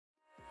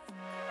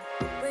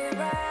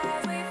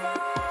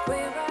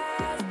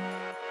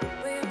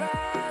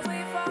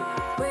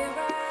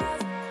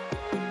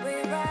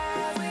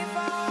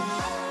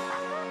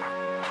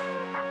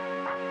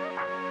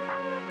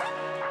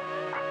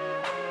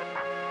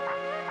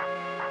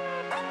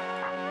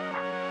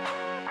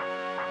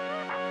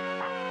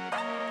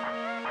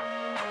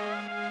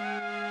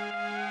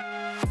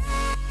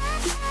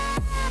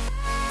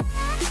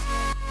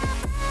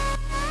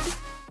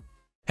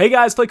Hey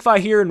guys, FlickFi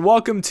here and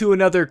welcome to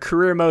another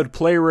career mode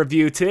player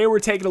review. Today we're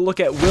taking a look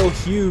at Will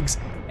Hughes,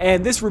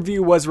 and this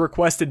review was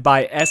requested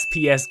by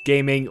SPS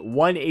Gaming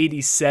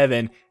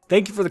 187.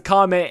 Thank you for the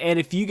comment, and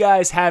if you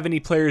guys have any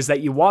players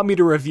that you want me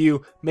to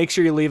review, make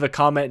sure you leave a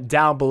comment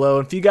down below.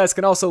 And if you guys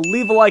can also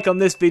leave a like on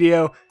this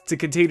video to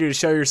continue to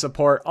show your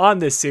support on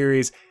this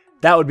series,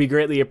 that would be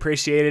greatly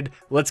appreciated.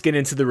 Let's get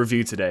into the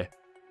review today.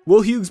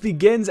 Will Hughes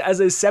begins as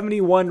a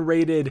 71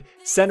 rated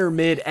center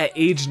mid at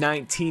age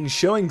 19,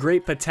 showing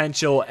great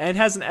potential and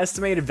has an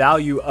estimated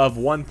value of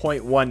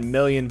 1.1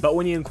 million, but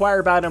when you inquire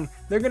about him,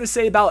 they're going to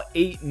say about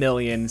 8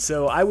 million,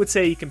 so I would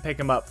say you can pick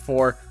him up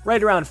for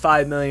right around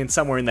 5 million,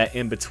 somewhere in that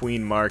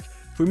in-between mark.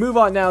 If we move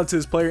on now to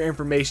his player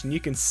information,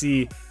 you can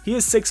see he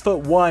is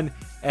 6'1"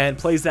 and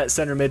plays that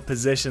center mid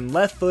position,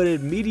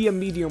 left-footed,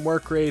 medium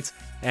work rates,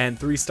 and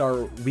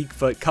 3-star weak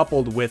foot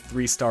coupled with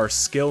 3-star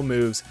skill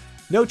moves.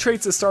 No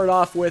traits to start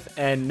off with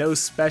and no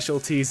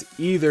specialties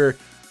either,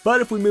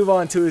 but if we move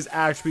on to his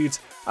attributes,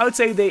 I would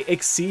say they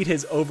exceed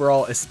his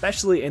overall,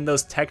 especially in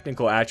those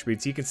technical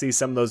attributes. You can see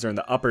some of those are in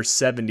the upper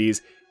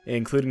 70s,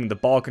 including the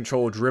ball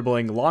control,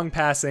 dribbling, long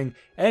passing,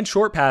 and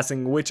short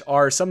passing, which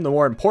are some of the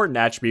more important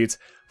attributes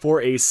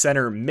for a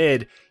center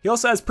mid. He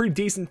also has pretty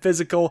decent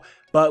physical,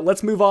 but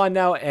let's move on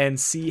now and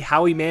see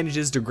how he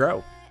manages to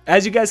grow.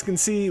 As you guys can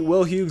see,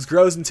 Will Hughes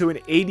grows into an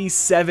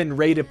 87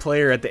 rated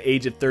player at the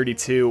age of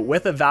 32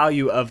 with a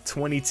value of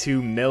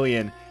 22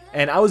 million.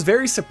 And I was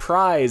very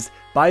surprised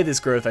by this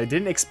growth. I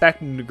didn't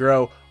expect him to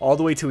grow all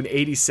the way to an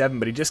 87,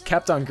 but he just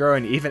kept on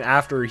growing even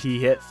after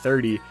he hit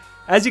 30.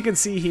 As you can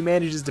see, he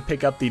manages to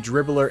pick up the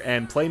dribbler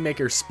and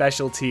playmaker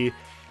specialty,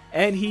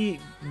 and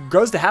he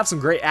grows to have some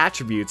great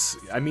attributes.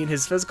 I mean,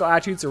 his physical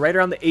attributes are right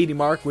around the 80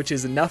 mark, which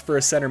is enough for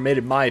a center mid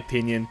in my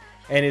opinion.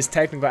 And his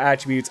technical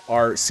attributes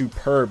are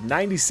superb.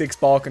 96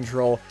 ball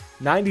control,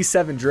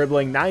 97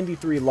 dribbling,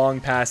 93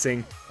 long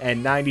passing,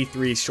 and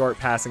 93 short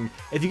passing.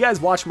 If you guys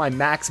watch my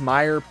Max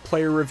Meyer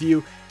player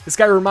review, this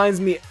guy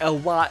reminds me a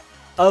lot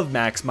of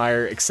Max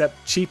Meyer,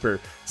 except cheaper.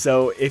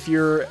 So if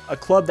you're a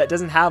club that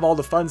doesn't have all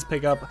the funds to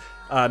pick up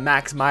a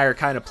Max Meyer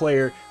kind of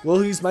player,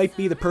 Will Hughes might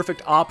be the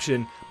perfect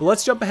option. But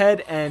let's jump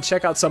ahead and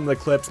check out some of the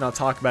clips, and I'll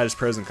talk about his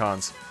pros and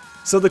cons.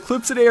 So the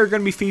clips today are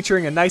going to be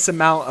featuring a nice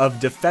amount of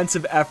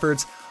defensive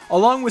efforts,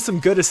 along with some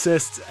good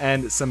assists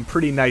and some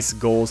pretty nice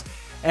goals.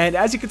 And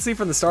as you can see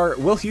from the start,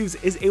 Will Hughes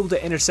is able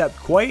to intercept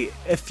quite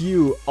a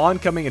few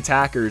oncoming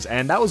attackers,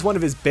 and that was one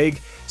of his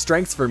big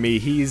strengths for me.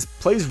 He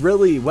plays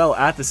really well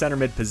at the center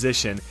mid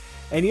position,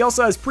 and he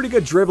also has pretty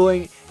good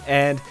dribbling,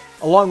 and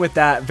along with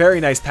that,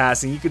 very nice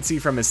passing. You can see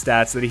from his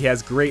stats that he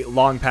has great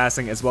long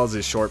passing as well as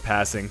his short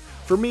passing.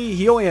 For me,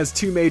 he only has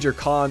two major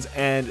cons,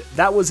 and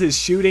that was his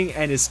shooting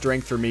and his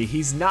strength for me.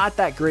 He's not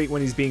that great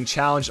when he's being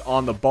challenged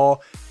on the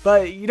ball,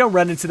 but you don't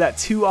run into that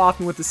too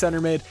often with the center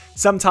mid.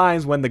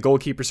 Sometimes when the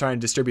goalkeeper's trying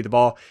to distribute the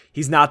ball,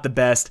 he's not the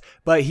best,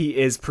 but he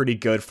is pretty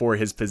good for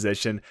his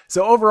position.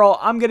 So overall,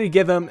 I'm going to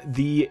give him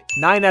the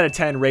 9 out of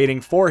 10 rating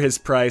for his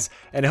price,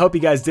 and I hope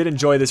you guys did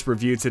enjoy this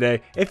review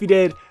today. If you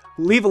did,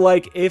 leave a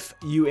like if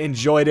you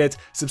enjoyed it.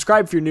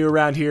 Subscribe if you're new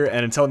around here,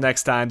 and until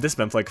next time, this has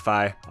been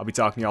FlickFi. I'll be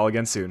talking to y'all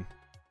again soon.